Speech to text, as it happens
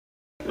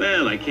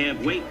Well, I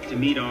can't wait to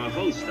meet our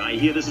host. I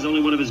hear this is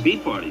only one of his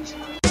beat parties.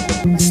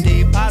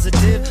 Stay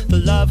positive,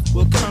 the love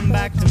will come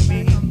back to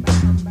me.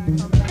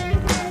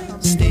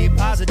 Stay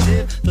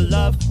positive, the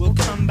love will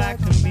come back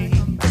to me.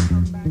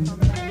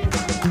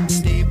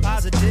 Stay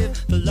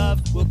positive, the love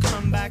will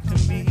come back to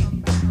me.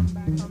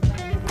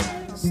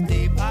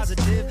 Stay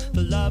positive,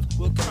 the love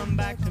will come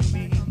back to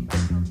me.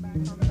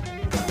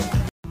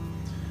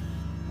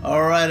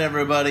 All right,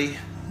 everybody.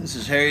 This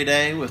is Harry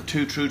Day with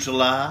Two Truths a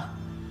Lie.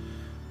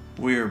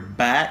 We're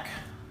back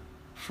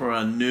for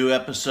a new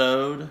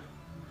episode.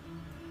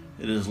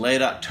 It is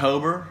late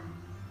October.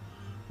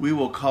 We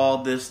will call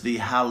this the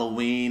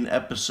Halloween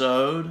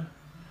episode.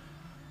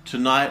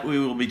 Tonight we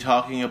will be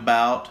talking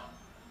about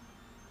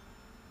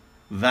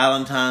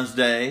Valentine's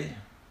Day.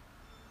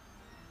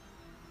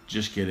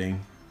 Just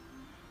kidding.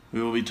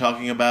 We will be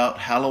talking about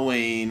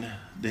Halloween,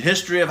 the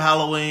history of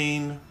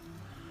Halloween,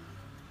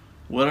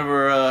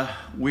 whatever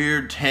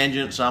weird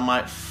tangents I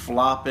might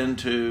flop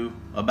into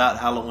about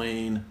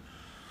Halloween.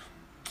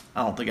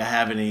 I don't think I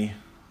have any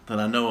that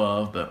I know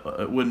of, but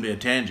it wouldn't be a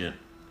tangent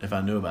if I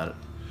knew about it.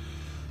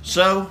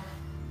 So,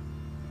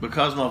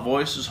 because my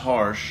voice is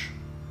harsh,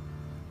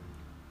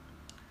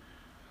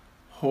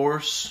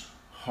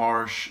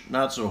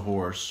 not so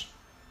hoarse.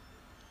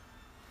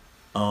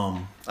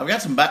 I've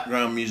got some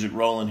background music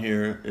rolling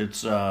here.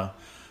 It's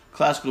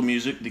classical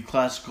music, the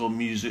classical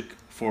music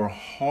for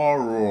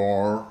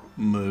horror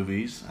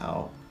movies.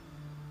 How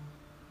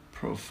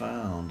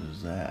profound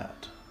is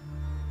that?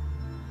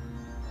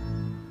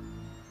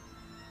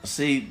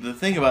 See, the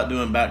thing about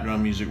doing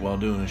background music while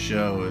doing a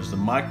show is the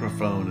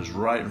microphone is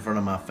right in front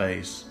of my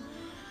face.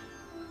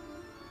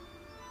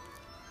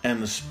 And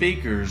the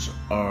speakers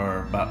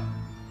are about,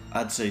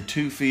 I'd say,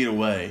 2 feet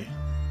away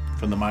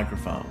from the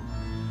microphone.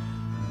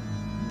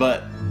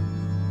 But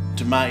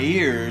to my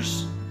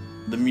ears,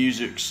 the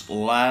music's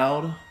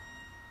loud.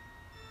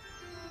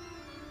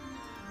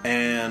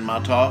 And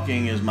my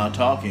talking is my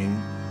talking.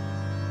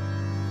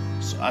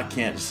 So I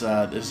can't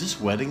decide, is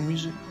this wedding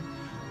music?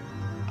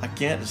 I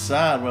can't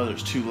decide whether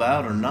it's too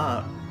loud or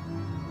not.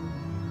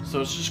 So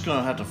it's just going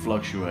to have to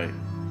fluctuate.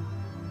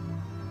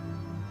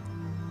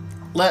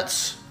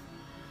 That's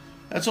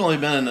only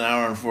been an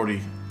hour and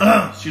 40,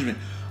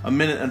 a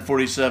minute and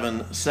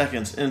 47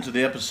 seconds into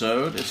the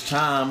episode. It's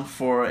time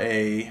for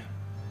a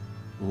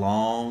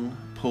long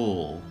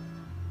pull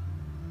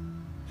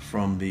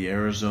from the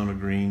Arizona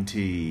green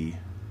tea.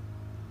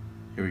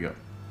 Here we go.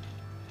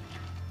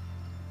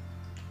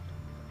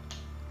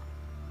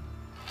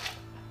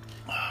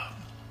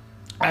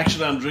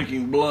 Actually, I'm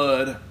drinking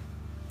blood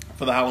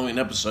for the Halloween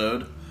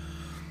episode.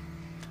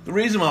 The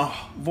reason my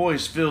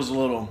voice feels a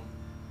little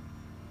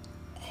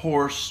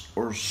hoarse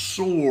or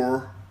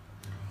sore,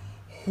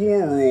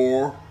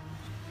 horror,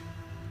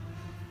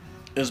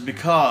 is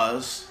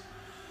because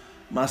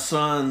my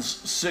son's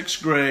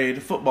 6th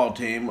grade football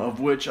team, of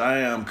which I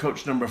am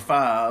coach number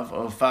 5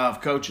 of 5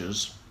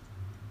 coaches.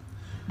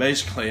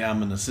 Basically,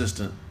 I'm an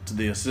assistant to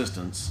the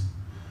assistants.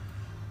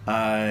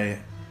 I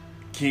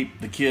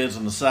keep the kids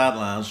on the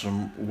sidelines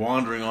from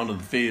wandering onto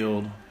the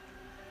field.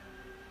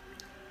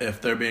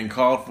 If they're being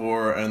called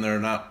for and they're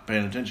not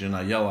paying attention,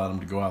 I yell at them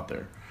to go out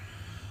there.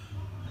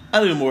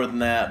 I do more than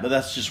that, but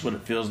that's just what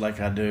it feels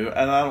like I do.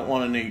 And I don't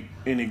want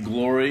any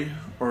glory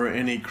or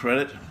any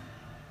credit.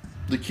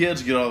 The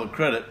kids get all the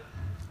credit.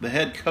 The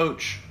head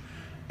coach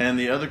and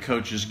the other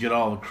coaches get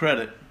all the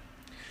credit.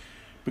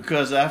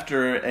 Because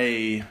after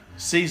a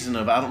season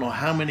of I don't know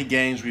how many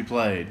games we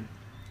played,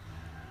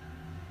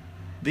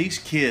 these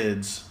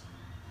kids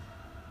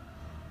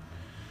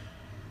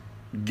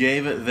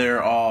gave it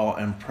their all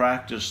and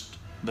practiced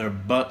their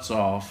butts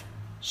off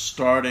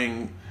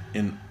starting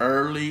in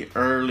early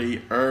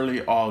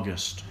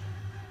August.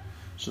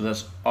 So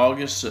that's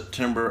August,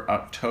 September,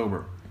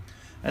 October.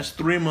 That's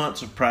 3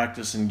 months of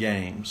practice and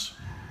games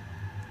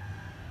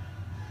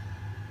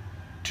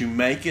to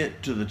make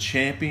it to the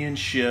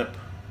championship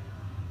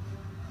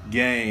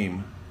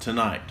game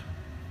tonight.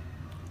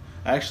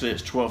 Actually,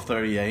 it's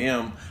 12:30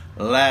 a.m.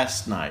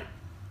 last night.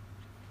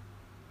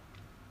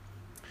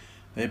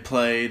 They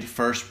played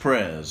First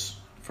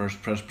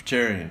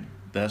Presbyterian.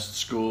 That's the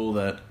school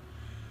that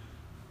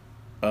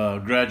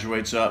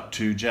graduates up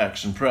to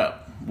Jackson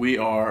Prep. We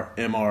are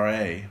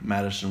MRA,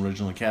 Madison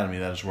Regional Academy.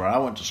 That is where I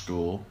went to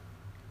school.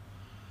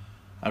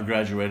 I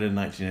graduated in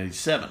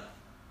 1987.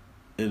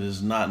 It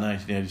is not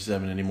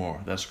 1987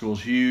 anymore. That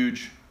school's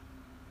huge.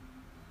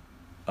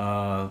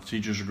 The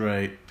teachers are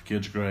great. The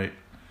kids are great.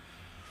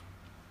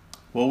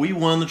 Well, we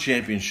won the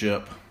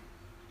championship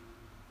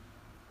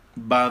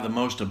by the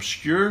most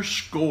obscure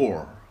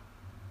score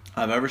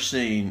I've ever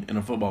seen in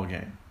a football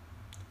game.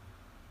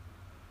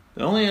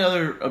 The only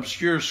other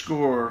obscure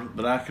score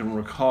that I can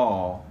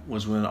recall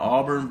was when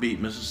Auburn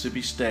beat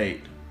Mississippi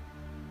State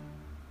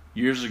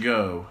years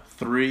ago,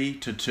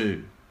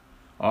 3-2.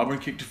 Auburn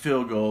kicked a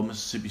field goal,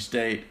 Mississippi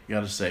State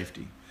got a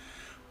safety.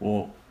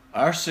 Well,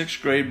 our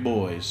 6th grade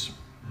boys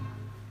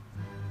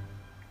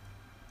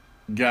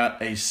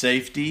got a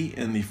safety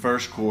in the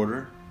first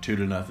quarter,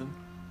 2-0.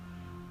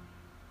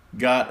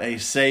 got a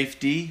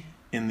safety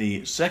in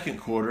the second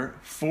quarter,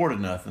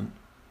 4-0,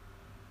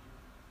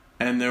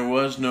 and there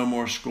was no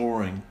more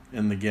scoring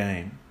in the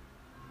game.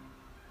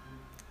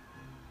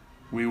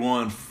 We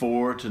won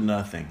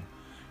 4-0.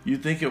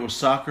 You'd think it was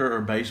soccer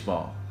or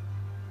baseball.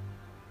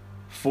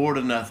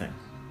 4-0.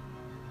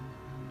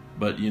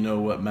 But you know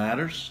what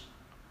matters?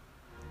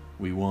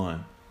 We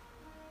won.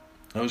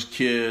 Those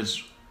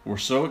kids were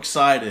so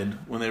excited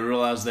when they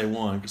realized they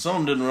won, because some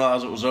of them didn't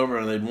realize it was over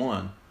and they'd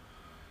won.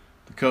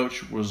 The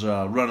coach was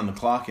running the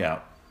clock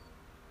out.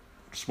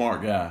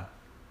 Smart guy.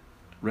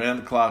 Ran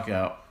the clock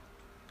out.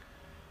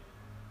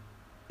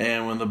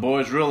 And when the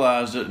boys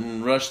realized it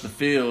and rushed the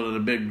field in a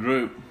big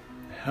group,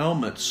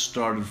 helmets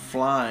started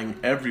flying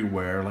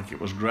everywhere like it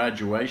was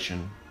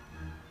graduation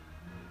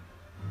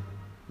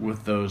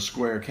with those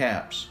square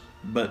caps.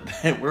 But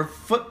they were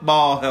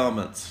football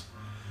helmets.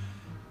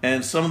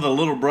 And some of the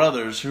little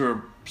brothers who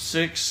are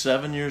 6,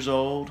 7 years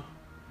old,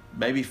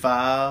 maybe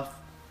 5,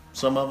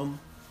 some of them,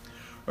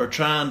 are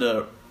trying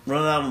to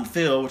run out on the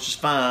field, which is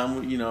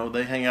fine. You know,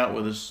 they hang out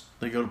with us.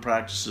 They go to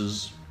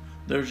practices.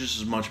 They're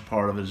just as much a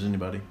part of it as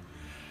anybody.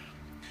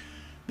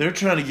 They're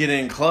trying to get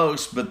in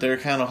close, but they're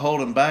kind of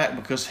holding back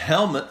because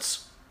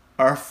helmets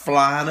are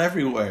flying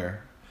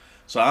everywhere.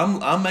 So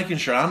I'm making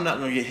sure I'm not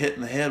going to get hit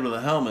in the head with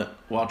a helmet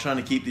while trying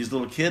to keep these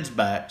little kids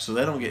back so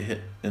they don't get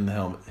hit in the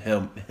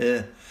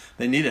helmet.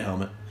 They need a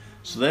helmet,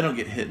 so they don't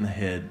get hit in the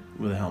head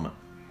with a helmet.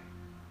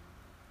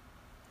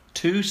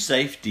 2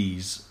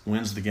 safeties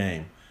wins the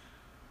game.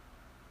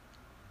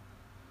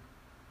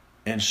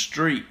 And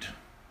Street,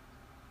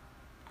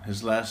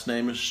 his last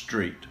name is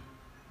Street,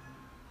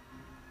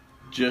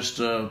 just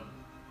a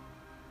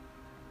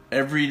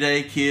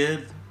everyday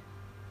kid,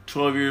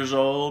 12 years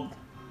old,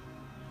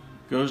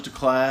 goes to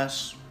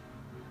class,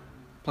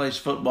 plays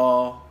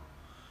football.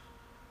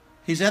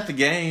 He's at the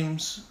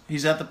games.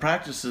 He's at the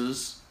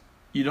practices.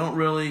 He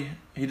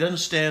doesn't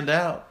stand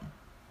out.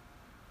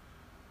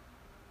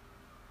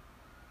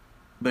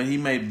 But he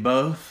made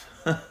both.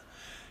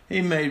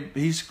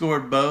 He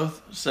scored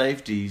both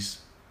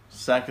safeties,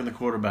 sacking the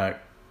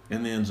quarterback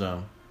in the end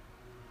zone.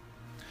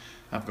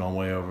 I've gone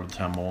way over the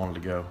time I wanted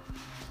to go.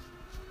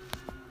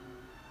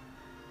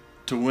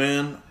 To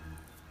win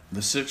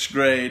the 6th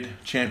grade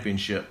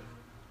championship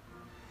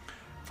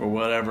for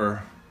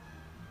whatever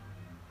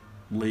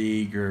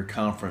league or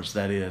conference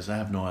that is. I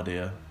have no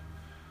idea.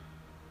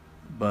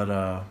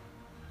 But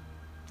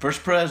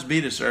First Pres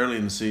beat us early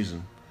in the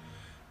season.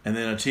 And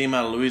then a team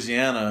out of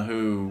Louisiana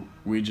who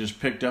we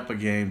just picked up a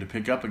game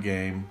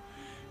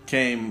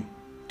came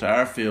to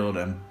our field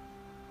and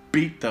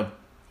beat the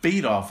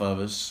feet off of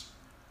us.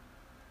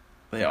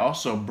 They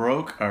also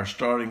broke our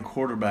starting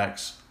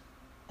quarterback's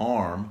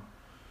arm.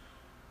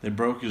 They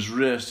broke his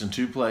wrist in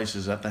 2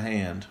 places at the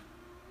hand.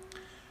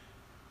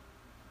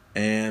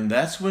 And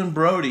that's when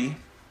Brody,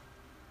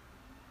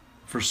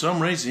 for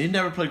some reason, he'd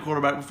never played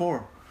quarterback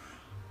before.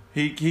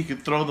 He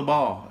could throw the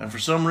ball. And for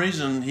some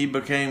reason, he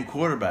became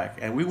quarterback.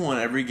 And we won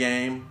every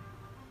game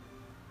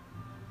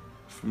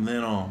from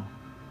then on.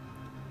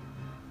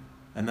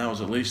 And that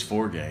was at least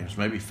 4 games,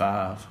 maybe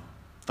 5.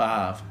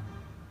 5.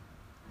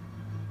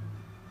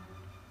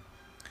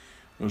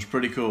 It was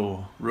pretty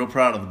cool. Real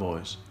proud of the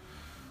boys.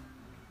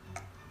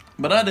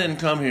 But I didn't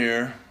come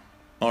here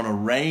on a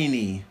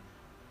rainy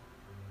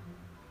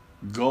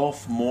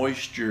Gulf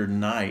moisture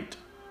night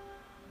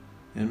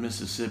in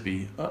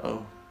Mississippi.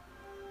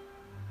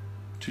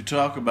 To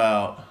talk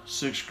about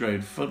 6th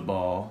grade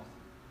football.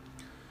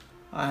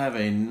 I have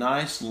a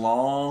nice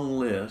long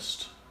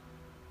list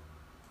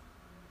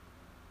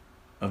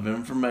of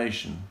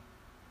information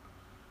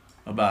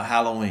about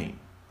Halloween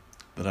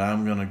that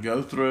I'm going to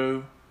go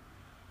through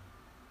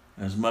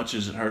as much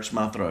as it hurts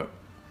my throat.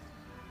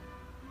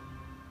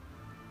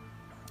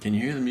 Can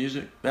you hear the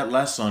music? That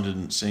last song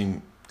didn't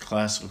seem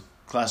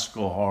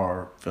classical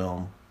horror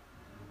film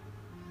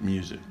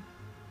music.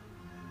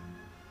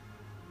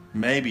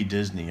 Maybe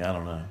Disney, I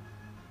don't know.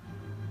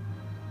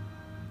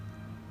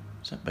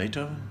 Is that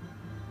Beethoven?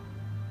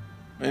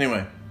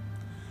 Anyway,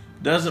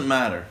 doesn't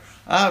matter.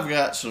 I've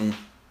got some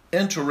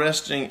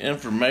interesting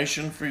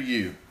information for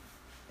you.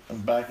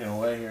 I'm backing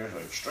away here so I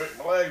can straighten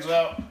my legs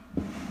out.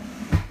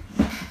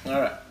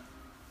 Alright.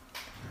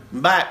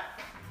 I'm back.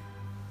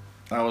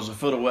 I was a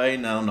foot away,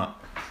 now I'm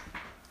not.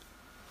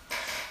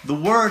 The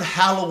word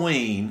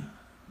Halloween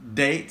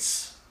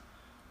dates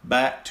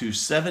back to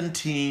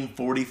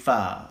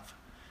 1745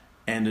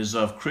 and is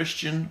of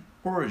Christian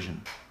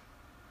origin.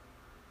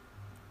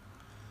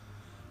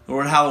 The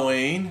word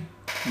Halloween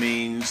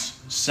means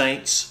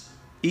Saints'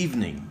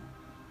 Evening.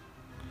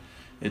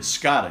 It's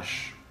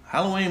Scottish.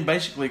 Halloween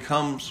basically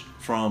comes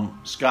from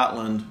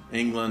Scotland,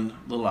 England,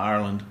 Little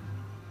Ireland.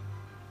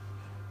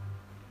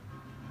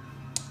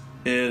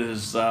 It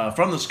is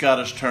from the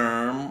Scottish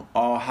term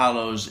All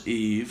Hallows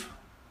Eve,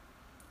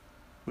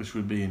 which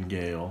would be in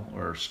Gael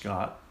or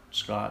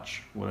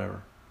Scotch,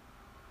 whatever.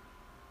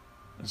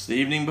 It's the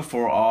evening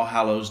before All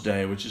Hallows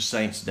Day, which is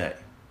Saints' Day.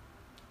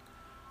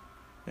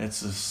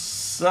 It's a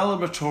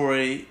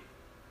celebratory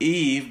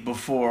eve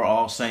before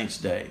All Saints'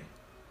 Day.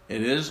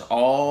 It is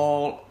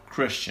all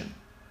Christian.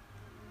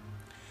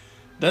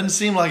 Doesn't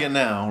seem like it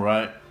now,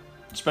 right?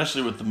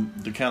 Especially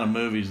with the kind of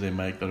movies they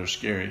make that are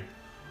scary.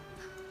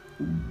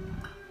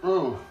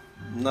 Oh,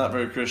 not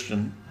very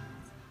Christian.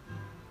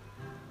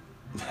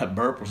 That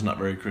burp was not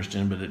very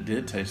Christian, but it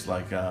did taste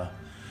like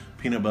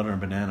peanut butter and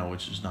banana,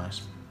 which is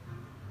nice.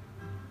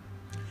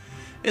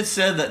 It's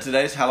said that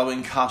today's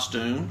Halloween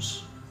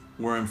costumes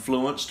were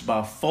influenced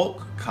by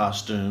folk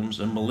costumes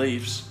and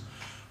beliefs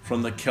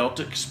from the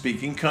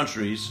Celtic-speaking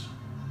countries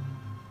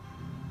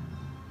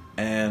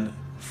and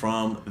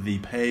from the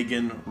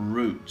pagan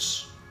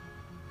roots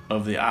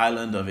of the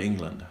island of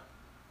England.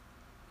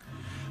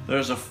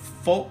 There's a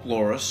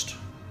folklorist,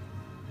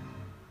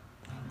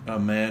 a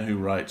man who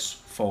writes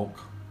folk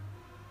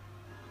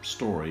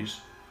stories,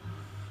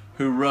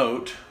 who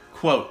wrote,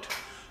 quote,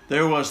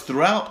 "There was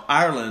throughout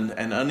Ireland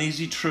an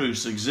uneasy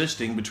truce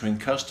existing between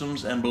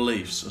customs and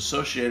beliefs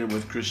associated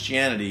with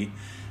Christianity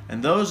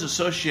and those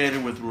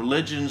associated with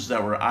religions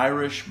that were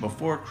Irish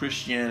before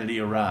Christianity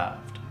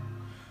arrived."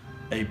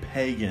 A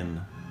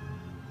pagan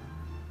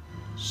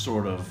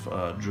sort of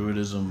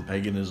Druidism,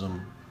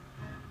 paganism,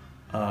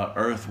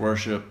 earth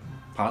worship,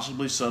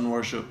 possibly sun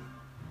worship.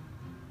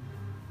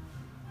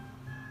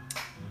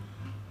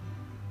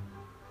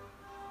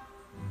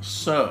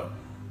 So,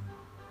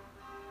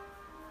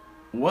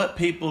 what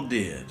people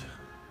did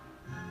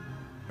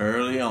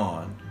early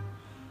on,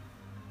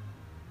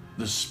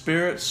 the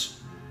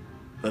spirits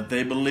that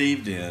they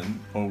believed in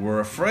or were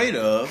afraid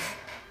of,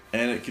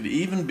 and it could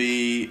even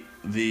be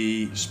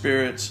the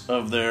spirits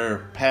of their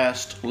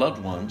past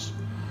loved ones,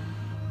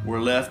 were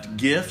left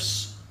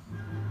gifts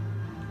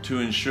to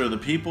ensure the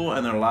people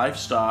and their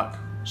livestock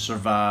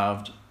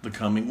survived the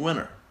coming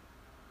winter,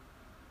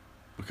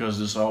 because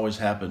this always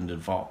happened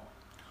in fall.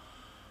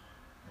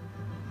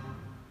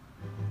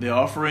 The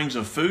offerings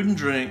of food and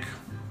drink,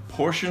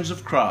 portions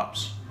of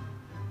crops,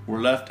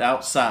 were left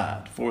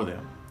outside for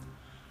them.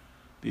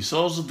 The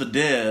souls of the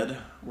dead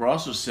were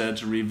also said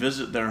to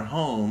revisit their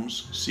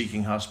homes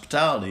seeking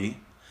hospitality,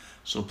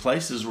 so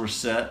places were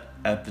set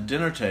at the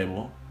dinner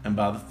table and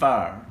by the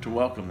fire to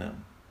welcome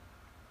them.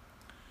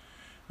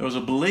 There was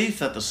a belief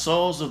that the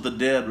souls of the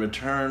dead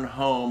return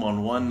home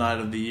on one night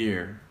of the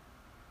year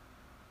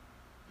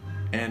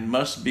and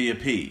must be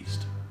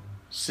appeased.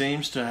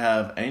 Seems to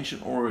have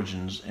ancient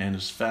origins and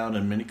is found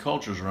in many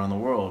cultures around the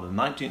world. In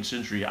 19th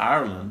century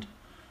Ireland,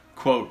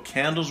 quote,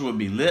 "Candles would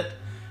be lit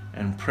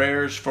and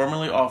prayers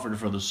formally offered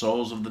for the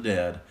souls of the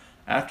dead.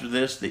 After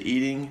this, the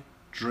eating,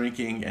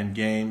 drinking, and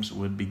games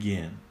would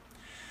begin."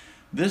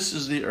 This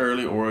is the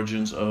early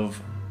origins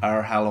of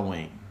our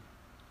Halloween.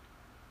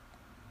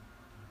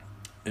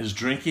 Is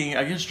drinking,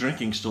 I guess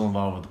drinking's still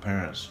involved with the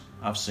parents.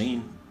 I've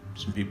seen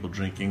some people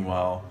drinking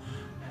while,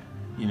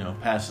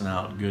 passing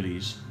out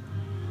goodies.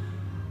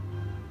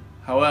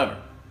 However,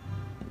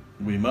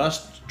 we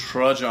must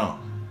trudge on.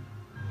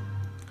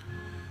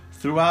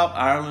 Throughout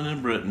Ireland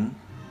and Britain,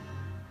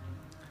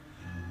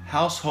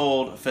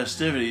 household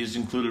festivities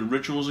included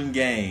rituals and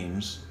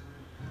games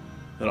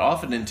that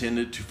often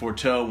intended to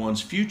foretell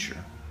one's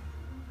future,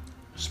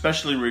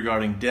 especially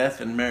regarding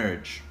death and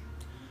marriage.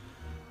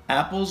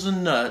 Apples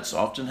and nuts,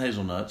 often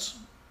hazelnuts,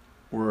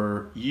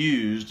 were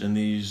used in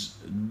these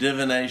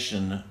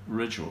divination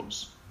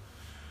rituals.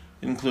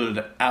 It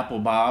included apple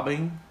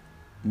bobbing,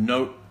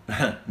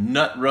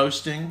 nut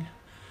roasting,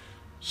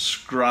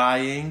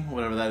 scrying,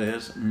 whatever that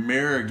is,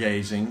 mirror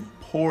gazing,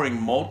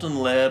 pouring molten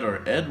lead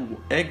or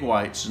egg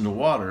whites into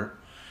water,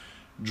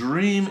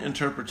 dream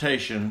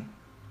interpretation,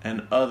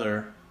 and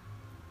other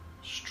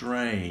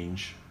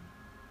strange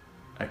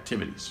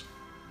activities.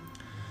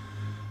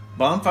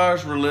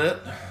 Bonfires were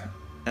lit,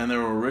 and there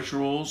were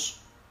rituals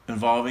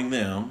involving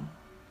them.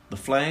 The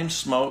flames,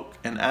 smoke,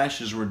 and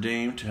ashes were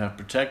deemed to have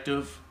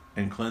protective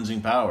and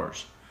cleansing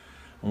powers,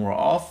 and were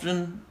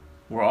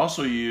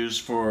also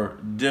used for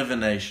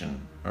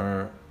divination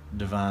or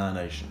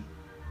divination.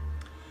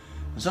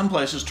 In some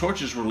places,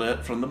 torches were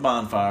lit from the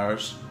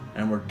bonfires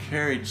and were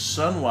carried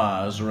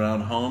sunwise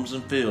around homes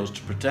and fields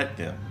to protect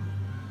them.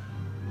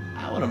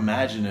 I would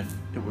imagine if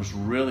it was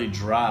really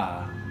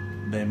dry,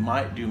 they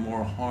might do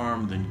more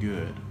harm than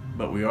good.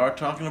 But we are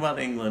talking about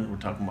England, we're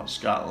talking about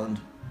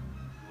Scotland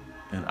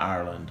and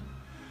Ireland,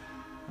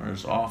 where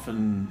it's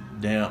often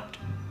damp,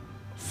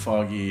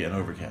 foggy, and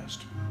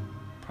overcast.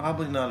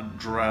 Probably not a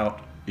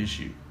drought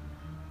issue.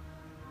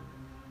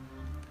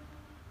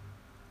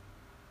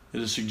 It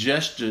is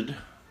suggested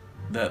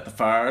that the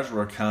fires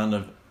were a kind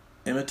of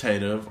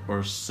imitative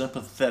or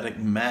sympathetic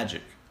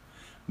magic,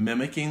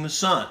 mimicking the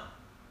sun.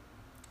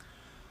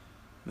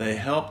 They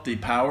helped the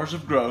powers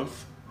of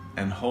growth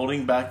and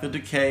holding back the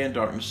decay and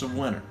darkness of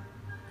winter.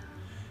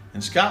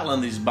 In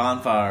Scotland, these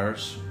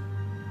bonfires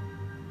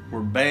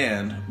were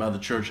banned by the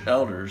church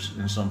elders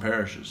in some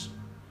parishes.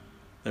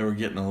 They were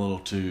getting a little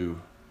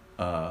too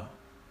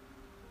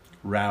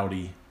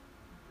rowdy,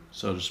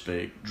 so to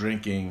speak,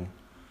 drinking,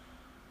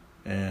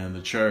 and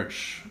the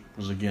church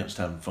was against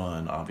having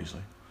fun,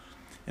 obviously.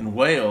 In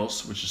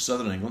Wales, which is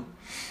southern England,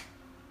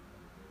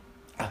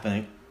 I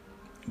think,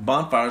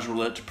 bonfires were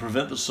lit to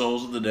prevent the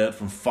souls of the dead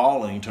from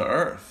falling to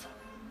earth.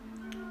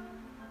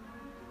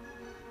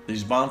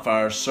 These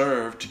bonfires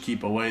served to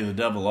keep away the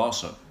devil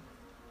also.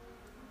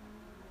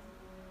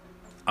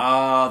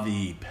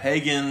 The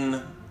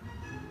pagan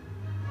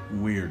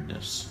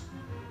weirdness.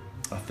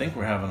 I think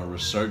we're having a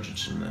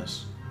resurgence in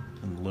this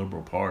in the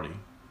Liberal Party.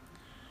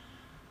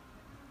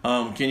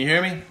 Can you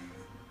hear me?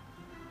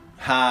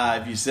 Hi,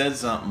 if you said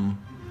something,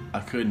 I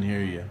couldn't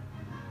hear you.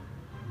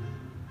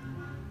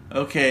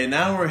 Okay,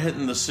 now we're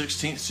hitting the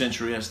 16th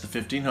century, that's the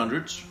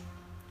 1500s.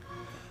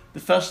 The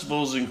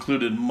festivals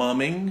included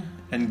mumming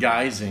and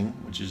guising,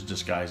 which is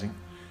disguising,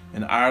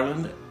 in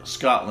Ireland,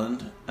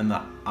 Scotland, and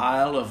the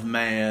Isle of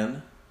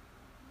Man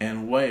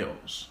and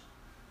Wales.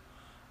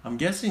 I'm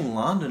guessing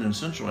London and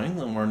Central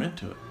England weren't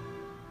into it.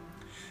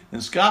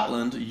 In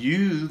Scotland,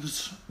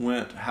 youths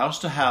went house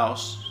to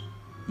house,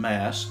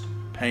 masked,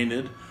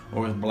 painted,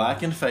 or with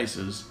blackened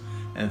faces,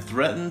 and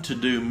threatened to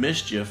do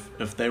mischief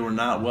if they were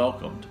not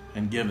welcomed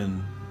and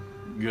given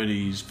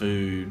goodies,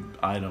 food,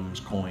 items,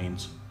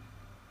 coins.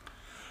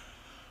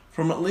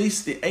 From at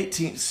least the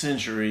 18th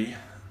century,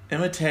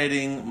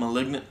 imitating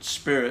malignant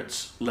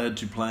spirits led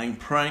to playing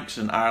pranks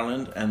in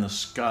Ireland and the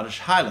Scottish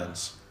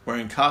Highlands.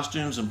 Wearing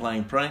costumes and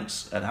playing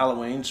pranks at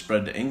Halloween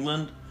spread to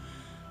England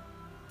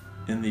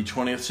in the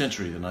 20th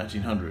century, the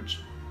 1900s.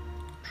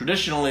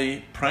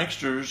 Traditionally,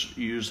 pranksters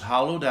used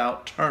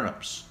hollowed-out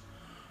turnips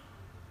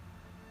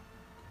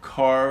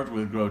carved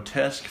with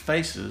grotesque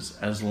faces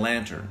as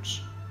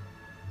lanterns.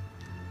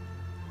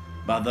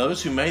 By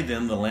those who made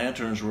them, the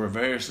lanterns were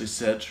variously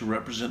said to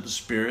represent the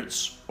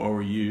spirits or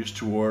were used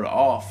to ward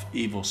off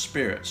evil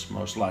spirits,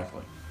 most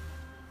likely.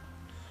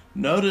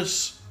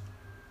 Notice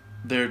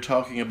they're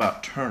talking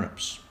about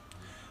turnips.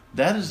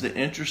 That is the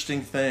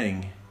interesting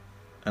thing,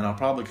 and I'll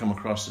probably come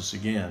across this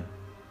again.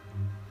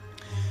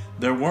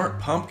 There weren't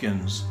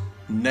pumpkins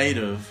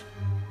native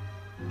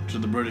to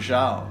the British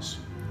Isles.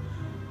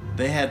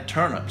 They had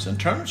turnips, and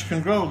turnips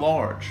can grow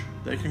large.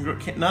 They can grow,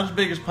 not as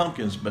big as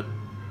pumpkins, but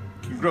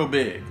can grow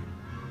big.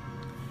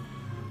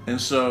 And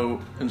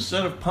so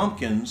instead of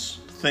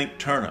pumpkins, think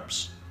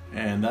turnips.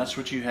 And that's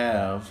what you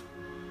have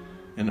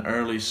in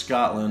early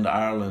Scotland,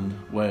 Ireland,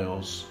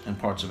 Wales, and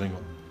parts of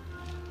England.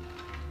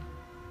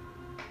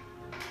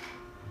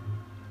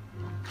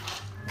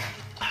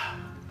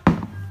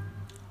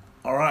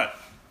 All right.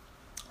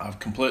 I've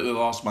completely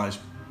lost my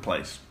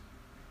place.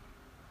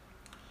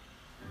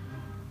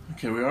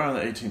 Okay, we are in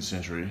the 18th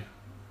century.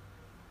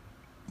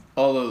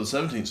 Although the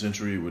 17th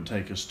century would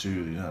take us to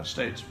the United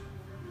States.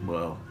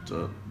 Well,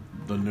 to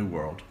the New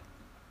World.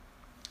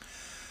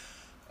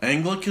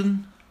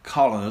 Anglican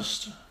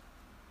colonists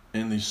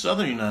in the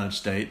southern United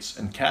States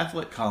and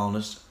Catholic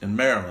colonists in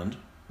Maryland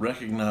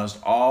recognized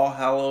All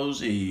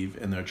Hallows Eve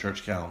in their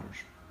church calendars.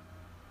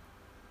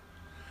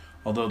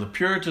 Although the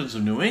Puritans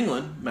of New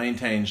England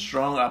maintained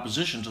strong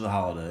opposition to the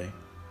holiday,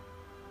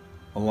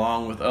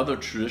 along with other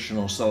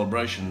traditional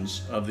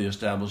celebrations of the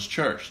established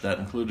church that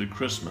included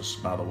Christmas,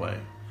 by the way.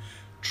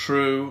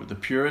 True, the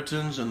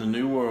Puritans in the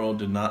New World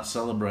did not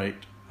celebrate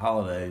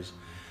holidays.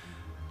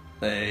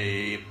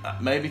 They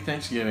maybe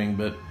Thanksgiving,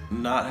 but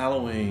not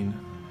Halloween,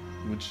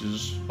 which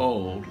is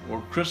old,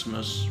 or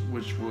Christmas,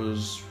 which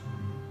was,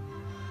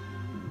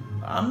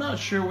 I'm not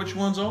sure which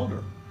one's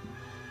older.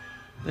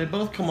 They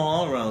both come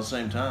along around the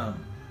same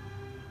time.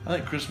 I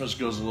think Christmas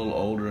goes a little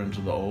older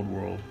into the old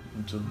world,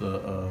 into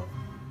the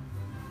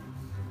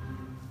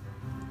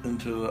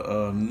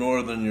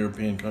northern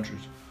European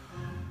countries.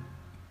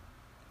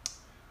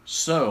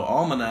 So,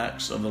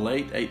 almanacs of the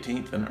late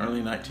 18th and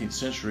early 19th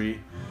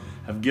century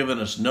have given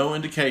us no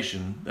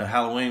indication that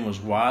Halloween was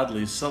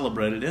widely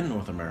celebrated in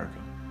North America.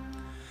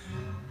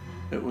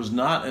 It was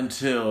not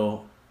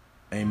until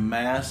a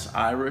mass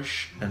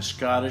Irish and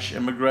Scottish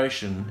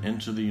immigration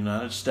into the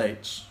United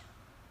States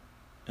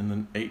in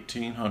the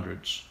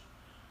 1800s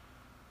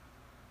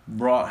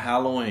brought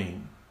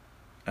Halloween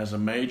as a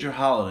major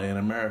holiday in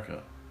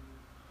America,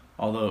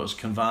 although it was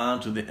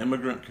confined to the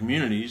immigrant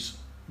communities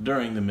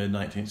during the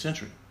mid-19th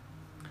century.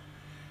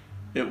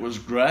 It was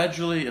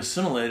gradually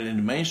assimilated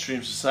into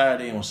mainstream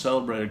society and was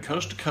celebrated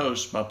coast to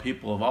coast by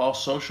people of all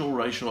social,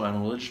 racial,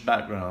 and religious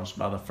backgrounds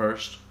by the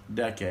first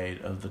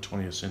decade of the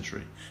 20th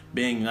century,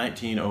 being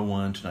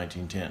 1901 to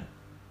 1910,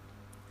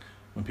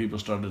 when people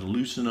started to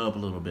loosen up a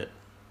little bit.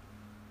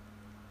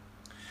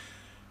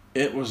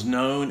 It was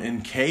known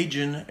in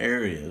Cajun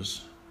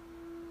areas,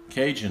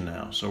 Cajun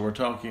now, so we're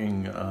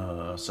talking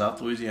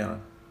South Louisiana.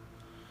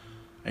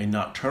 A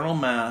nocturnal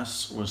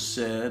mass was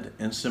said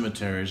in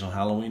cemeteries on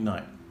Halloween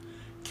night.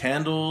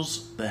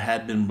 Candles that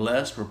had been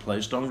blessed were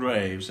placed on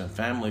graves, and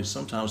families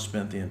sometimes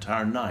spent the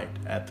entire night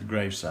at the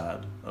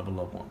graveside of a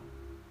loved one.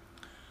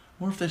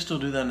 I wonder if they still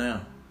do that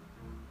now.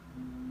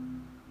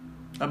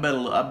 I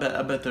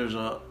bet there's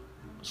a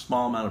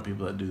small amount of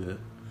people that do that.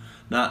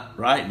 Not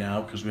right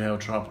now, because we have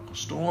a tropical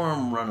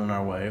storm running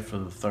our way for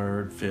the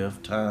third,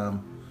 fifth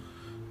time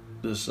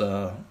this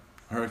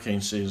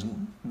hurricane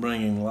season,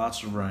 bringing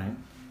lots of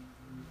rain.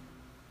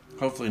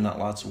 Hopefully not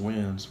lots of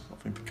winds. I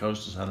think the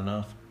coast has had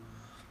enough.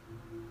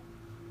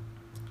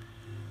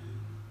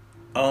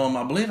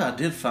 I believe I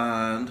did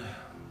find,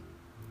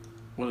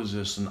 what is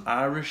this? An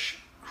Irish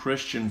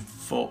Christian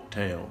folk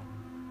tale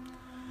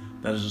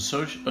that is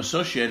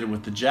associated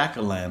with the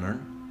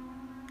jack-o'-lantern,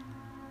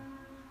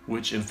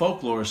 which in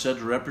folklore is said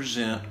to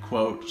represent,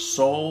 quote,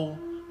 soul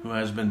who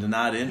has been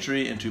denied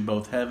entry into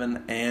both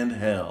heaven and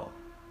hell.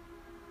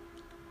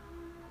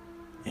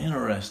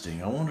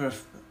 Interesting. I wonder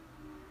if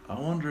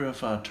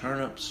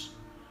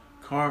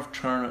carved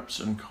turnips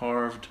and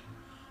carved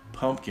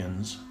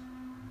pumpkins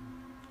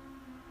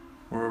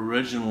were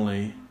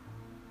originally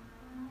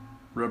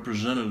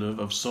representative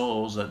of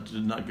souls that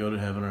did not go to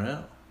heaven or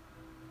hell.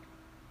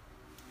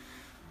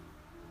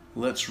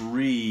 Let's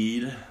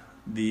read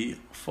the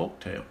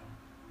folktale.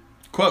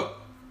 Quote.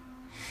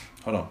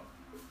 Hold on.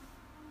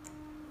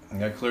 I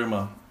gotta clear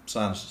my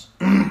sinuses.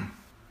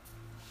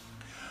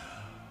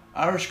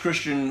 Irish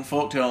Christian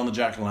folktale on the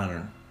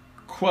jack-o'-lantern.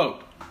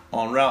 Quote.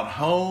 En route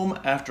home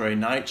after a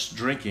night's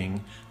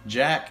drinking,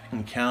 Jack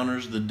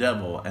encounters the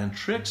devil and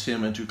tricks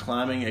him into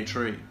climbing a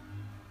tree.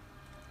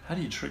 How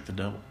do you trick the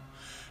devil?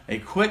 A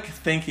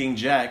quick-thinking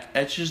Jack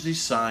etches the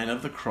sign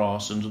of the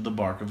cross into the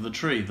bark of the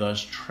tree,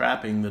 thus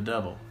trapping the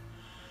devil.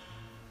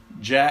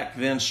 Jack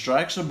then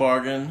strikes a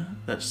bargain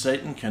that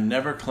Satan can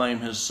never claim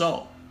his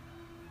soul.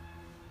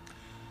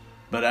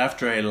 But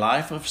after a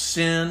life of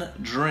sin,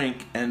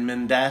 drink, and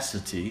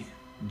mendacity,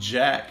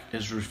 Jack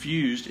is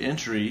refused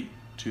entry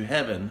to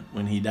heaven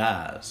when he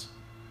dies.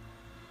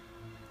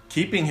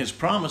 Keeping his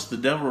promise, the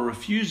devil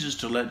refuses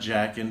to let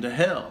Jack into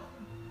hell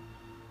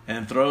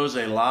and throws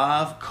a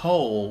live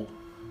coal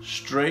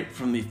straight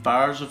from the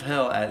fires of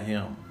hell at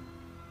him.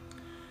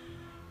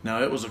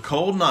 Now it was a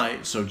cold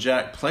night, so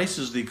Jack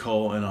places the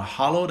coal in a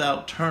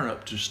hollowed-out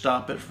turnip to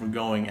stop it from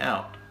going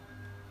out.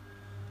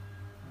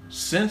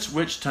 Since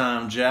which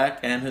time Jack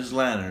and his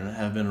lantern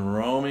have been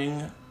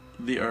roaming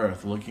the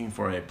earth looking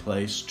for a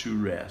place to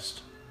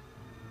rest.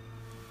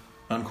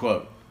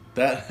 Unquote.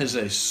 That is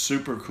a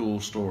super cool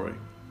story.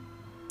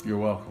 You're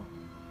welcome.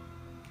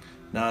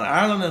 Now in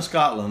Ireland and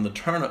Scotland, the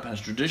turnip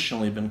has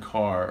traditionally been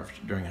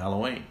carved during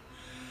Halloween.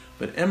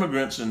 But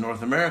immigrants in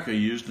North America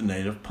used the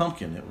native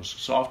pumpkin. It was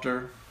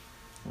softer,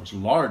 it was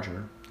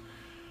larger,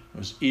 it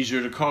was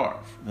easier to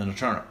carve than a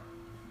turnip.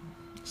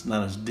 It's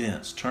not as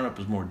dense. Turnip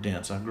is more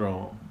dense. I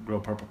grow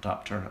purple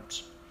top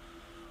turnips.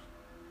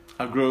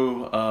 I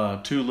grew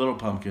 2 little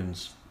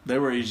pumpkins. They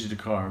were easy to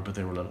carve, but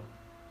they were little.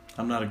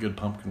 I'm not a good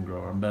pumpkin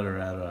grower. I'm better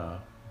at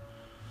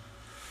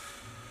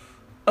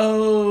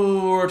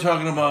we're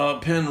talking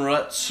about pin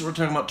ruts. We're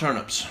talking about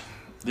turnips.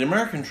 The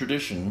American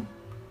tradition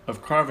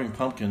of carving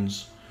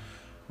pumpkins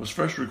was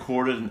first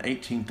recorded in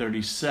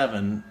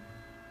 1837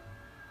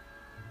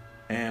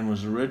 and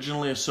was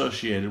originally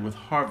associated with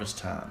harvest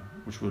time,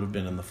 which would have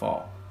been in the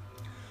fall.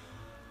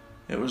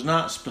 It was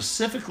not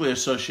specifically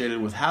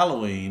associated with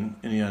Halloween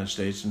in the United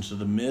States until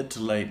the mid to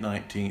late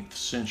 19th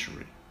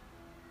century,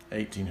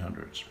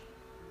 1800s.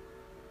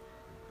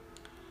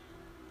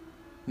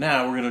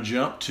 Now we're going to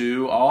jump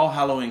to all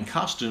Halloween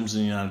costumes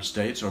in the United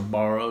States are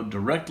borrowed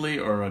directly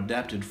or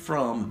adapted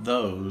from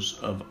those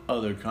of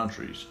other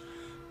countries,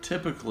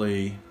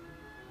 typically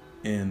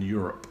in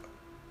Europe.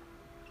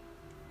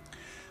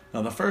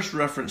 Now the first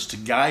reference to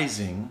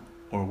guising,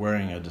 or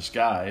wearing a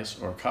disguise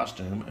or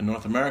costume, in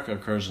North America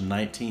occurs in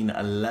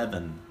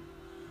 1911.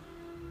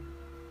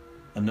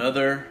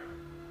 Another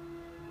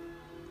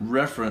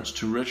reference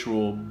to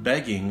ritual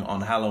begging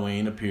on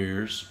Halloween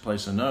appears,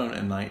 place unknown,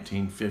 in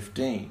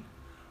 1915.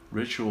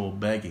 Ritual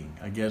begging,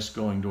 I guess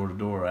going door to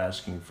door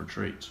asking for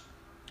treats.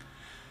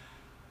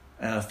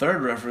 And a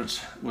third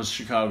reference was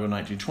Chicago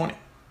 1920.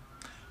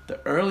 The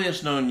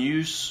earliest known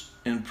use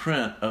in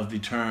print of the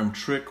term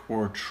trick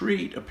or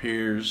treat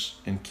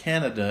appears in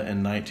Canada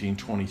in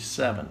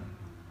 1927.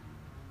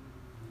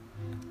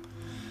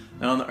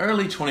 Now in the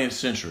early 20th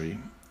century,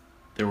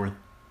 there were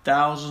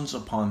thousands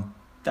upon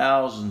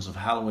thousands of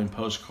Halloween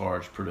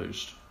postcards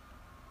produced,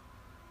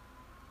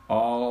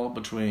 all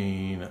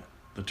between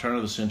the turn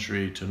of the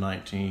century to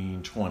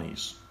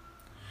 1920s.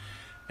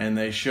 And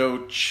they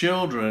show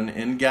children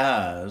in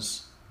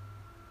guise,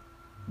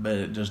 but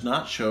it does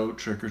not show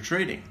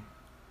trick-or-treating.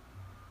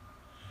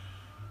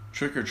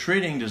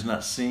 Trick-or-treating does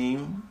not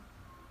seem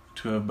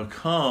to have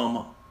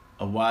become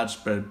a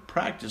widespread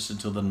practice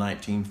until the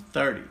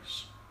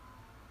 1930s.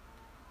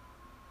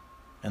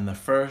 And the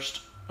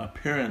first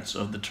appearance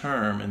of the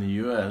term in the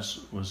U.S.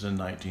 was in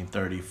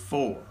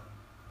 1934.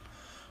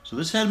 So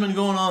this hadn't been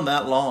going on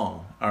that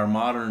long, our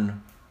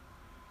modern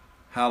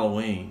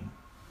Halloween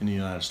in the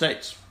United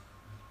States.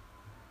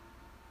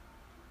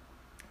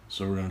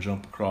 So we're going to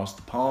jump across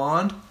the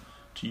pond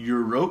to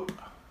Europe.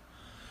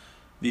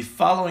 The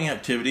following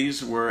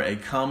activities were a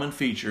common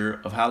feature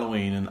of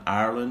Halloween in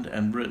Ireland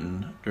and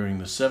Britain during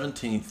the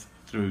 17th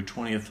through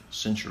 20th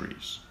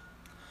centuries.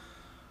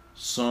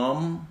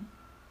 Some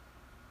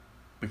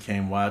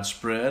became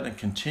widespread and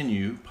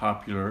continue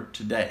popular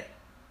today.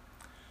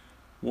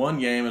 One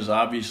game is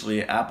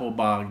obviously apple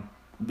bobbing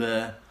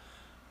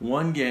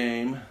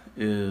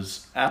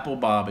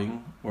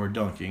or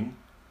dunking,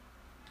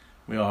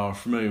 We all are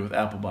familiar with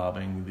apple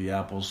bobbing. The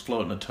apples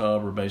float in a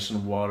tub or basin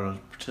of water,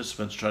 and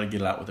participants try to get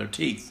it out with their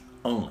teeth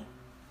only.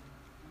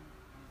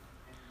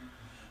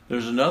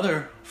 There's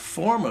another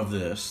form of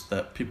this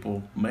that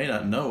people may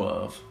not know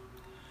of,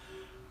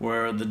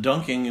 where the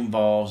dunking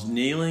involves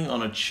kneeling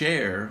on a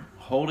chair,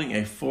 holding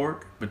a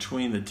fork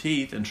between the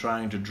teeth and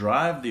trying to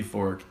drive the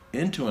fork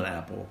into an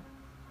apple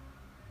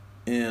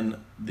in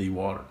the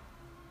water.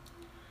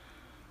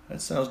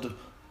 That sounds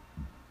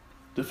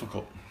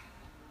difficult.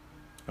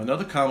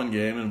 Another common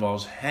game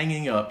involves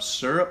hanging up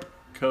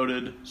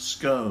syrup-coated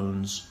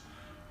scones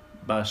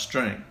by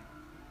string.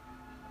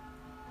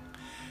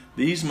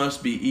 These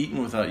must be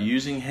eaten without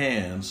using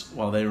hands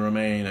while they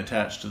remain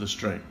attached to the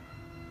string.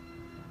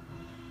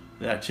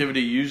 The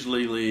activity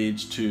usually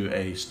leads to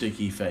a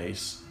sticky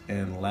face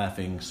and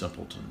laughing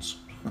simpletons.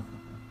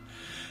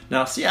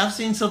 Now, see, I've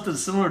seen something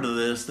similar to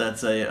this.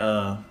 That's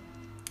a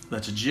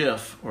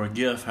GIF, or a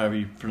GIF, however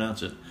you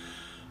pronounce it,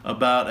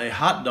 about a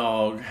hot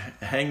dog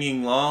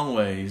hanging long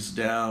ways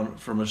down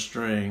from a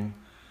string,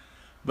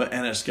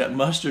 and it's got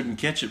mustard and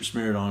ketchup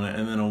smeared on it,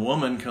 and then a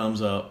woman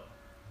comes up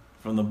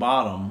from the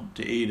bottom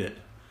to eat it,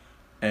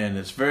 and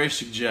it's very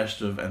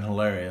suggestive and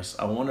hilarious.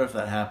 I wonder if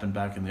that happened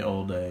back in the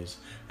old days,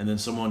 and then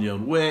someone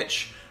yelled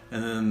 "witch,"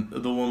 and then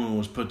the woman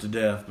was put to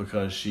death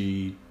because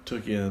she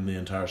took in the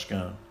entire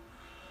scone.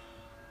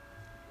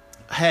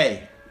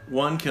 Hey,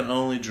 one can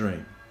only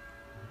dream.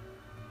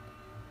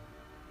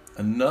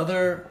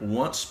 Another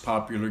once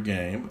popular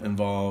game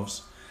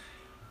involves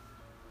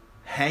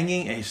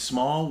hanging a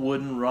small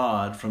wooden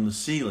rod from the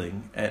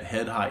ceiling at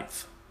head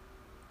height,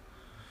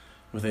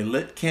 with a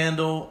lit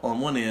candle on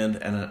one end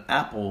and an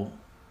apple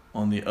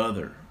on the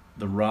other.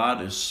 The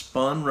rod is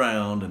spun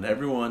round and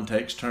everyone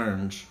takes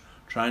turns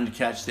trying to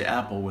catch the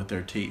apple with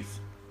their teeth.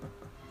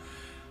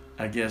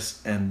 I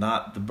guess, and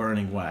not the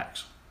burning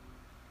wax.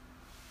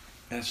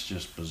 That's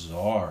just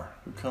bizarre.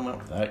 Who come up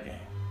with that game?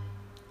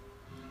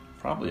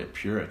 Probably a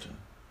Puritan.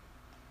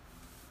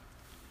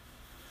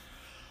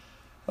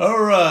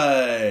 All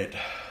right.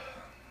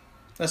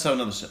 Let's have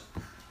another sip.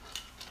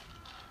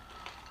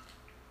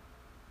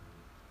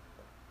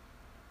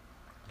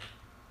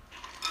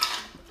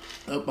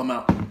 Oh, I'm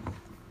out.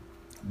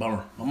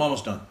 Bummer. I'm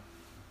almost done.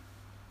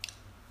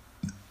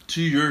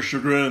 To your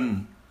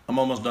chagrin, I'm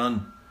almost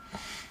done.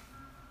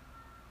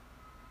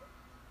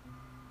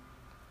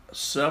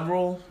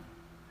 Several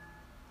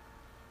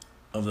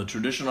of the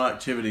traditional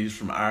activities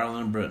from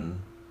Ireland and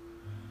Britain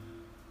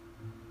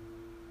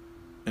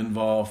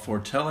involve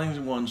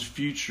foretelling one's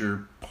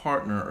future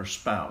partner or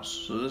spouse.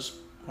 So this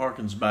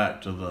harkens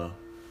back to the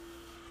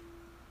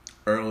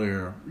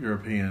earlier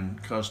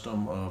European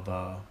custom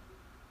of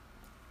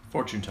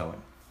fortune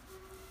telling.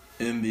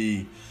 In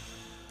the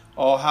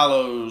All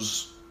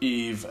Hallows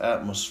Eve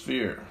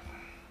atmosphere,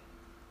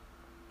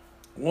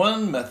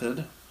 one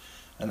method,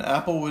 an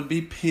apple would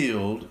be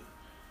peeled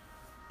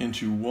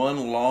into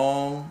one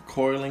long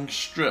coiling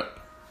strip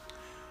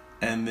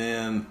and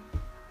then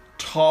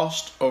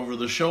tossed over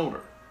the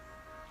shoulder.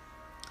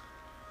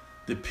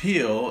 The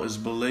peel is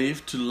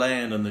believed to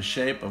land in the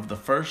shape of the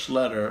first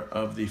letter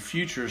of the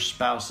future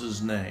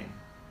spouse's name.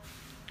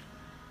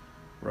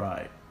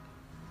 Right.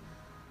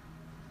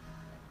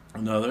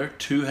 Another,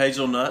 2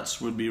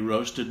 hazelnuts would be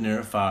roasted near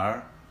a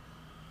fire.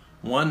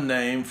 One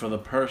name for the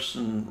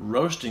person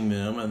roasting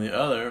them and the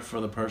other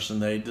for the person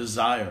they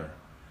desire.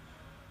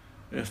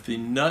 If the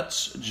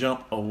nuts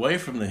jump away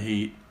from the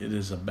heat, it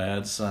is a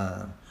bad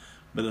sign.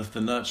 But if the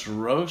nuts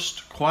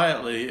roast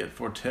quietly, it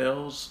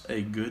foretells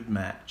a good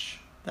match.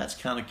 That's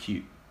kind of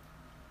cute.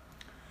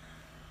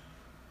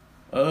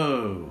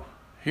 Oh,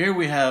 here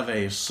we have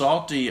a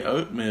salty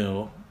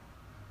oatmeal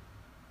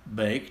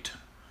baked.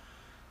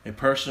 A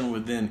person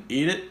would then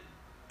eat it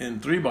in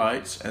 3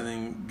 bites and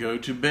then go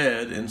to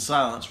bed in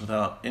silence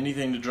without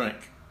anything to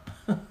drink.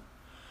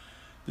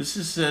 This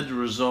is said to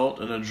result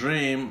in a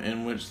dream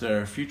in which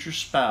their future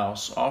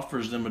spouse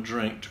offers them a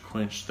drink to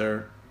quench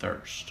their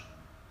thirst.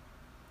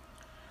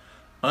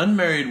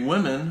 Unmarried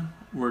women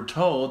were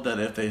told that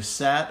if they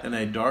sat in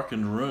a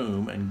darkened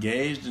room and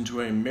gazed into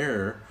a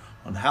mirror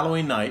on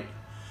Halloween night,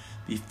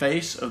 the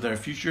face of their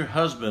future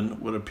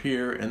husband would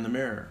appear in the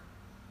mirror.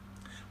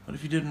 What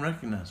if you didn't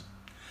recognize it?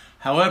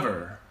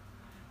 However,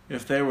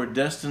 if they were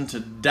destined to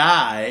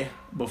die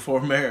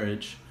before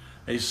marriage,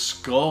 a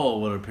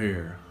skull would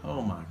appear.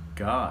 Oh my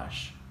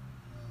gosh.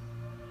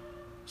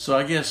 So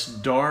I guess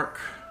dark-minded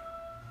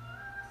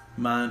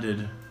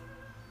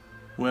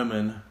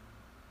women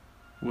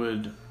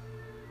would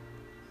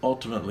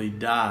ultimately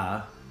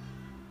die,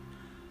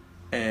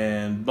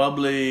 and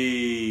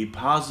bubbly,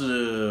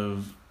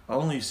 positive,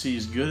 only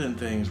sees good in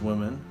things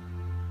women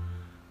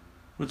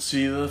would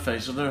see the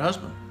face of their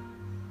husband.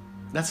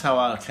 That's how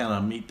I kind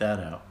of mete that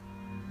out.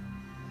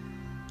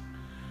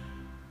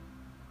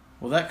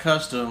 Well, that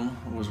custom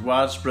was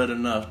widespread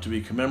enough to be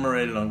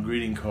commemorated on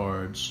greeting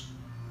cards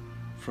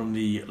from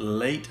the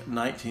late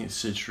 19th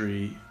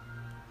century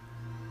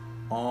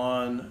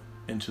on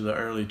into the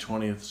early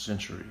 20th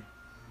century.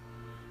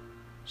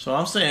 So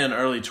I'm saying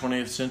early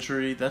 20th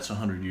century, that's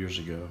 100 years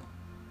ago.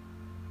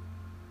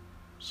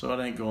 so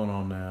it ain't going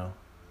on now.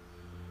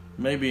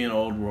 Maybe in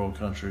old world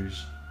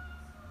countries.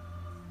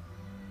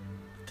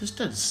 This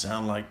doesn't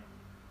sound like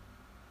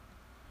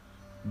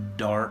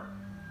dark,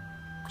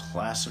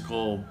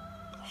 classical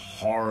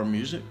horror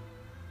music.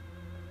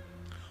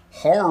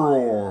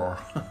 Horror.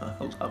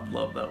 I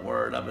love that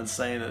word. I've been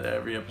saying it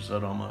every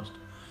episode almost.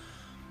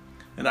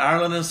 In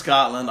Ireland and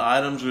Scotland,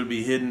 items would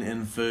be hidden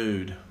in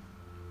food.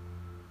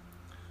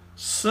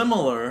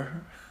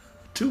 Similar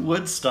to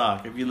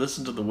Woodstock, if you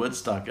listen to the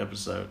Woodstock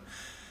episode,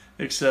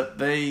 except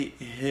they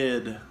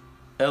hid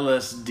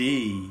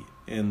LSD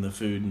in the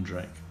food and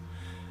drink.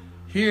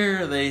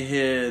 Here they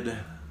hid,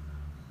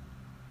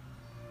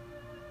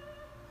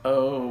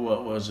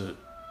 what was it?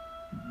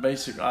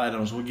 Basic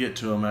items. We'll get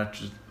to them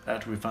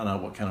after we find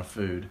out what kind of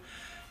food.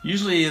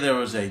 Usually there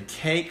was a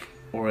cake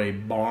or a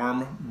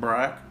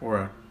barmbrack or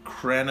a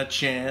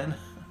cranachan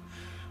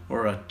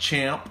or a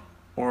champ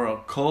or a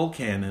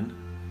Colcannon.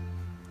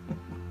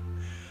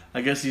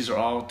 I guess these are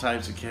all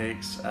types of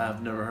cakes.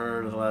 I've never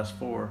heard of the last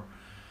four.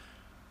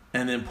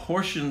 And then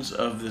portions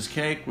of this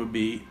cake would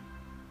be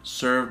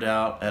served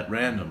out at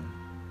random.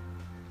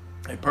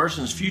 A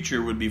person's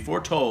future would be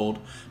foretold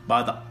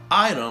by the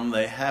item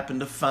they happen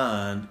to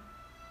find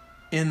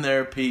in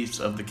their piece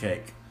of the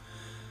cake,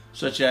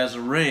 such as a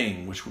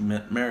ring, which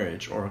meant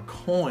marriage, or a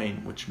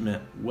coin, which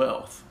meant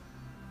wealth,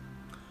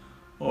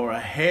 or a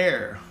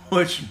hair,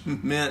 which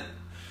meant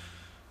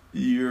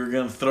you're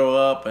going to throw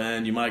up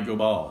and you might go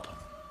bald.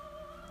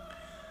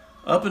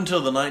 Up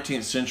until the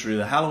 19th century,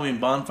 the Halloween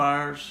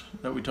bonfires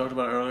that we talked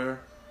about earlier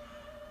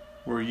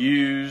were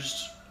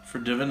used for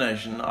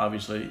divination,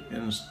 obviously,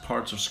 in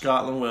parts of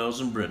Scotland,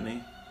 Wales, and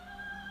Brittany.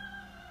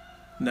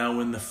 Now,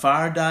 when the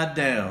fire died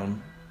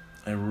down,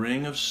 a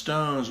ring of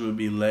stones would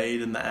be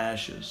laid in the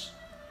ashes,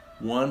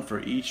 one for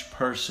each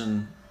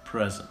person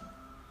present.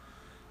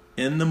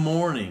 In the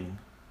morning,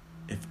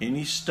 if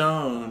any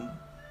stone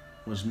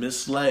was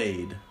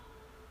mislaid,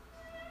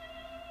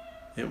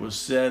 it was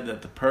said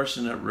that the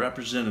person it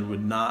represented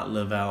would not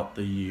live out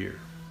the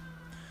year.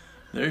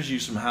 There's you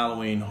some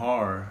Halloween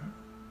horror.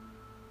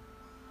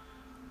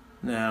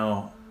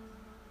 Now,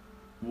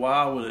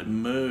 why would it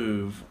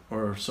move?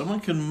 Or someone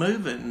could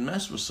move it and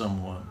mess with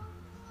someone.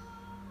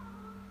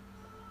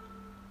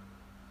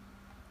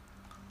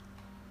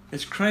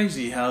 It's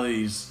crazy how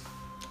these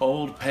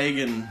old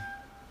pagan,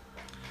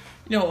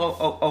 a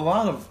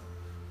lot of,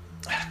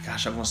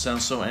 gosh, I'm going to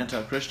sound so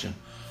anti-Christian.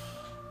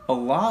 A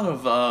lot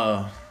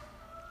of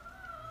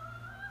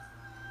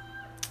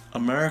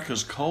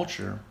America's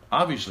culture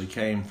obviously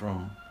came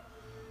from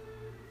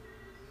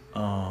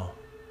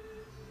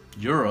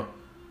Europe,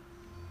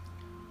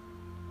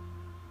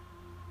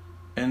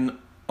 and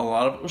a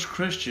lot of it was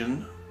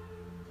Christian,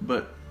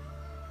 but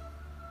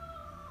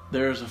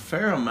there's a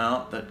fair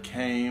amount that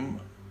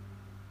came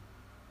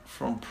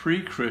from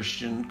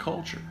pre-Christian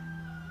culture,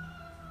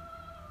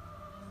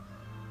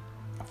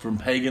 from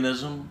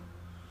paganism,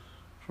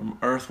 from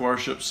earth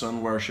worship,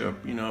 sun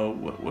worship,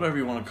 whatever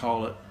you want to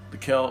call it, the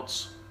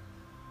Celts.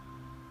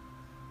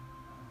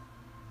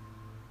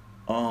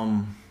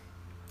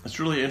 It's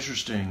really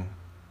interesting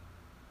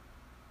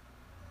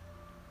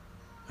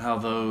how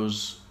their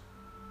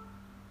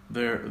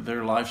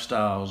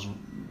lifestyles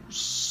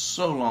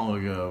so long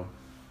ago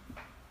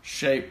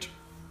shaped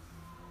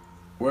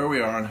where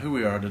we are and who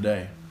we are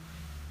today.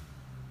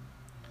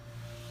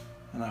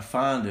 And I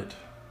find it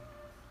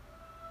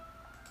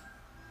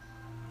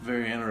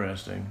very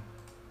interesting.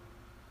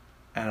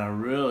 And I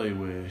really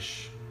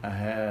wish I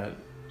had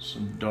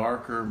some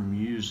darker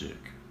music,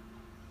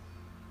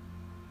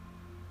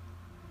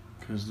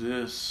 because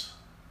this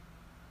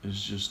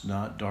is just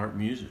not dark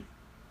music.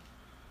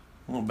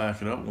 I'm going to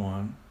back it up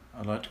one.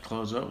 I'd like to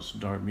close up with some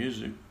dark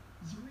music,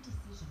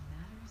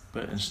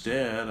 but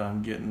instead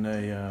I'm getting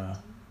a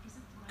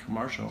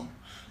commercial.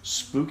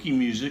 Spooky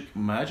music,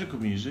 magical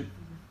music.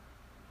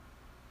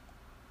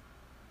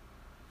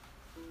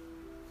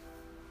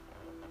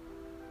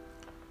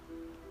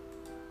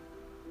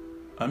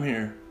 I'm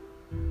here.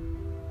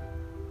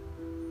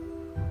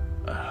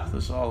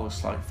 This all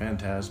looks like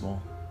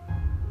phantasmal.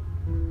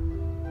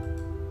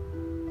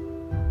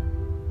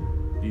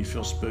 Do you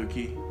feel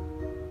spooky?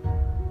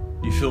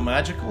 Do you feel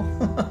magical?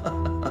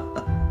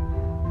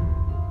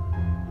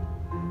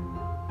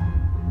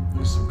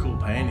 There's some cool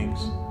paintings.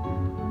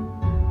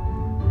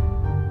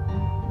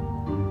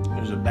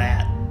 There's a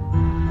bat.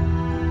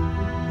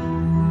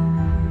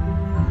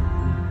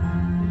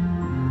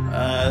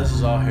 This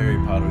is all Harry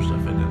Potter stuff,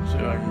 isn't it?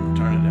 So I can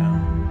turn it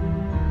down.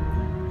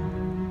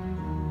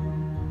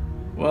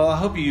 Well, I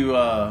hope you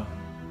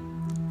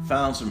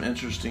found some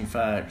interesting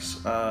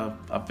facts.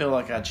 I feel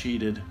like I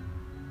cheated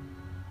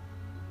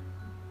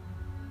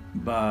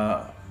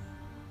by,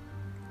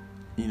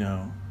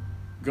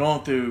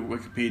 going through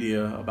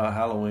Wikipedia about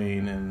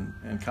Halloween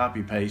and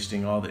copy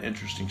pasting all the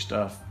interesting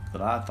stuff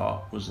that I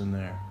thought was in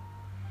there,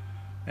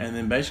 and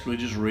then basically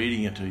just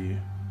reading it to you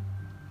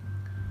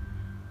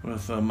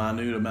with a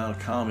minute amount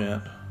of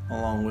comment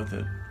along with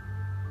it,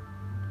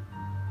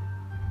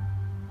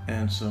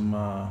 and some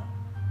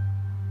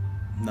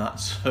not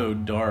so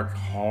dark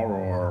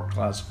horror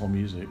classical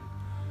music.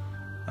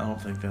 I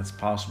don't think that's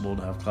possible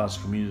to have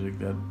classical music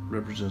that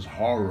represents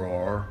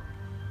horror.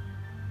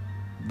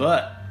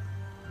 But,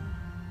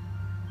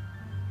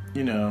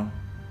 you know,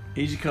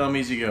 easy come,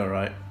 easy go,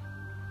 right?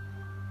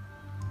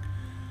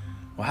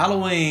 Well,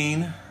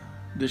 Halloween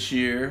this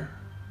year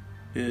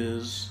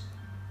is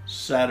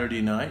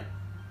Saturday night.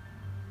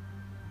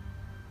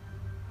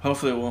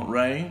 Hopefully it won't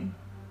rain.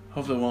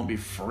 Hopefully it won't be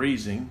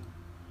freezing.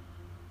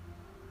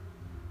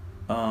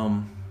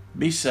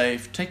 Be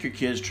safe. Take your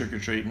kids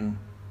trick-or-treating.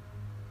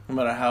 No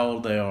matter how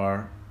old they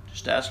are.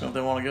 Just ask them if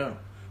they want to go.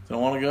 If they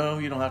don't want to go,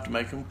 you don't have to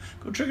make them.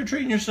 Go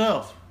trick-or-treating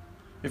yourself.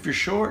 If you're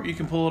short, you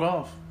can pull it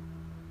off.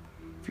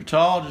 If you're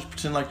tall, just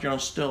pretend like you're on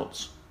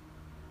stilts.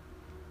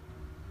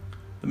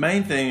 The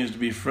main thing is to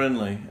be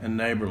friendly and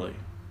neighborly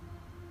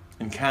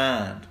and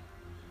kind.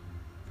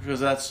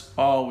 Because that's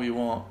all we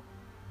want.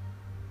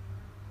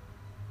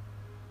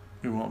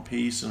 We want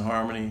peace and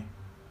harmony.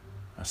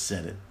 I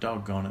said it.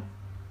 Doggone it.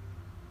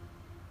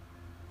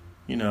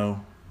 You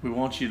know, we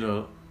want you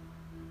to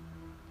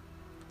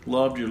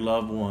love your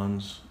loved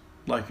ones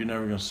like you're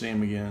never going to see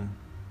them again.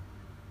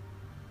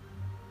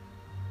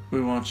 We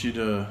want you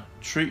to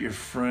treat your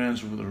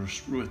friends with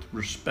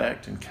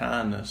respect and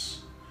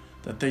kindness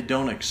that they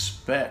don't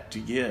expect to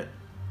get.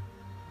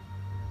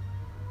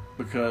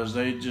 Because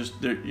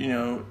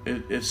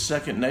it's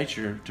second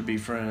nature to be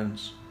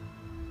friends.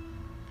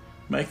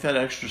 Make that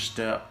extra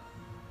step.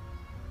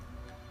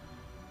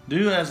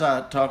 Do as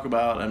I talk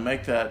about and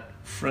make that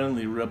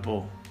friendly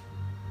ripple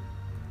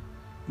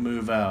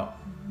move out.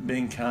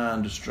 Being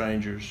kind to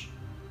strangers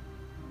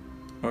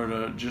or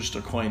to just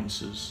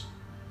acquaintances.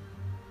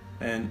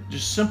 And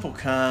just simple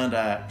kind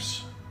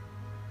acts.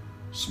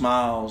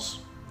 Smiles,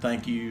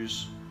 thank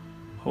yous,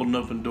 holding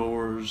open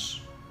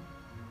doors.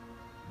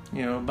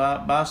 You know,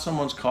 buy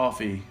someone's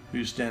coffee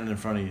who's standing in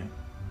front of you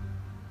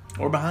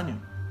or behind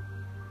you.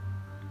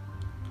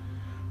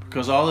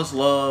 Because all this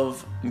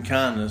love and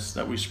kindness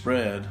that we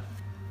spread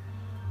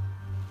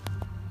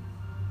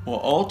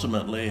will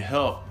ultimately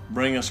help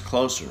bring us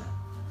closer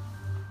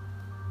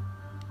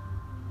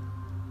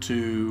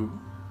to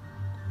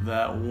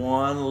that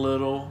one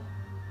little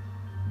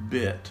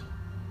bit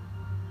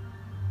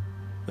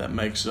that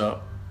makes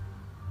up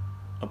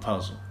a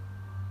puzzle.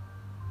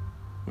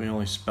 We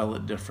only spell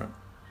it different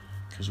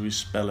because we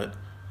spell it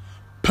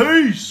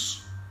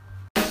peace.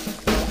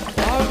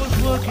 I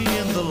was working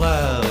in the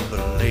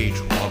lab late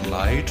one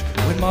night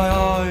when my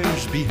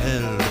eyes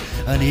beheld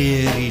an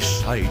eerie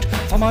sight.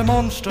 For my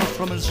monster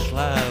from his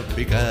slab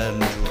began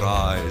to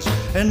rise,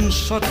 and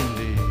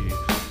suddenly,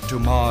 to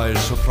my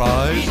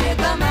surprise, He did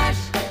the mash,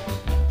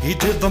 he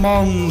did the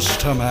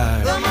monster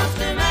mash. the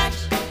monster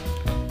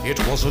mash. It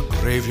was a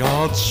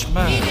graveyard He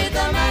smash. did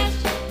the mash,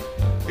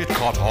 It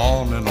caught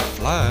on in a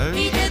flash.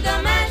 he did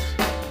the mash.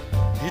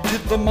 He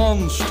did the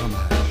monster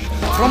mash.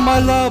 From my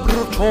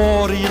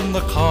laboratory in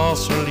the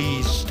castle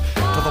east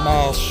to the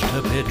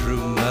master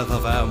bedroom where the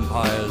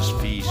vampires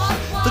feast,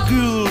 the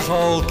ghouls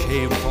all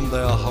came from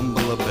their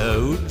humble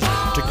abodes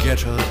to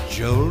get a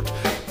jolt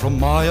from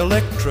my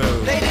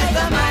electrode. They did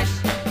the mash,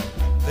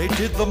 They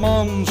did the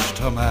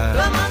monster the mash.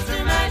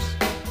 monster mash.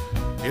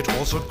 It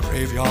was a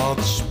graveyard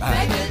They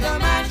smash. did the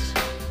mash,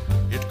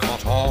 It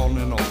caught on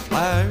in a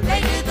flash.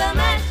 they did the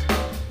mash.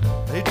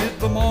 They did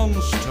the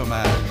monster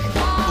mash.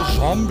 The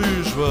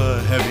zombies were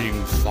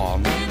having fun.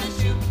 In the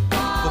shoe,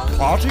 The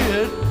party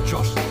had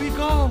just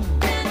begun.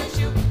 in the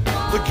shoe,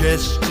 The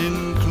guests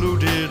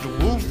included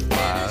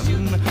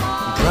Wolfman,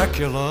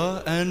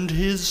 Dracula, and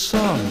his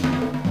son.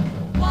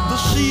 The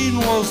scene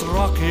was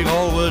rocking,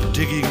 all were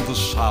digging the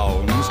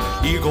sounds.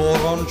 Igor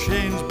on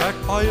chains,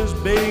 backed by his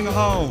baying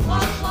hounds.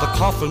 The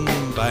coffin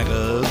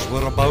bangers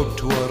were about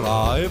to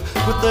arrive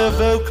with their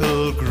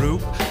vocal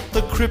group,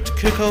 the Crypt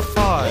Kicker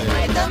Five.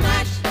 played the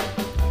mash,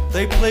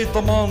 They played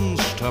the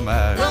monster the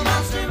mash.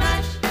 monster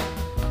mash.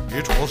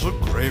 It was a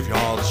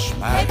graveyard They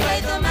smash.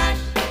 played the mash,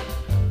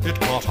 It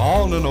caught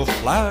on in a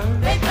flash.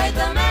 they played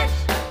the mash.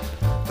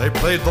 They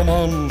played the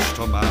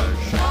monster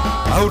mash.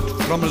 Out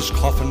from his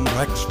coffin,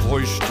 Drac's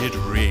voice did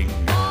ring.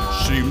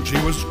 Seemed he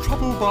was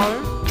troubled by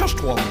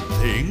just one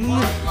thing.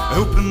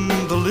 Opened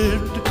the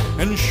lid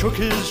and shook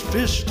his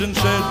fist and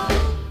said,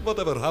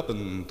 "Whatever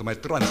happened to my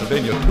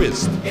Transylvania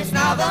twist?" It's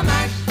now the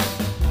mash,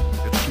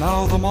 It's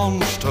now the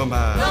monster the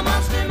mash.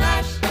 monster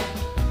mash.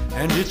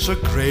 And it's a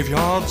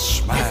graveyard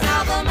It's now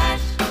smash. the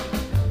mash,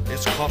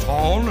 It's caught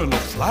on in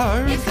a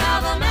flash. it's now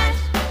the mash.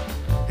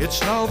 It's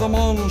now the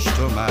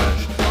monster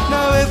mash.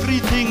 Now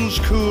everything's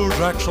cool,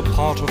 Drac's a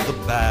part of the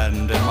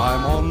band, and my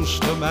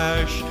monster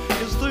mash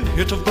is the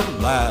hit of the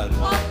land.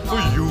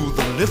 For you,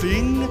 the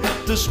living,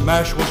 this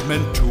mash was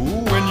meant to.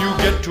 When you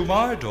get to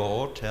my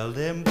door, tell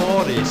them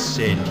Boris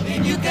sent you.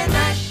 Then you can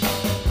mash,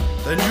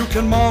 Then you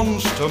can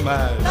monster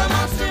mash, the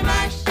monster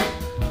mash.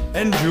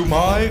 and do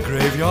my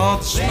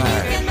graveyard Then you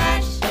can smash.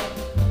 mash,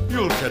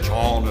 You'll catch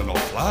on in a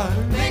flash,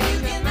 then you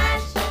can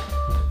mash.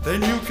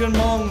 then you can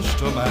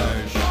monster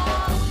mash.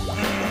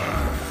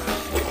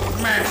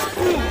 Mash.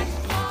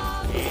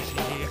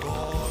 Easy,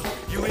 Igor,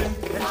 you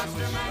impetuous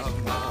intuition of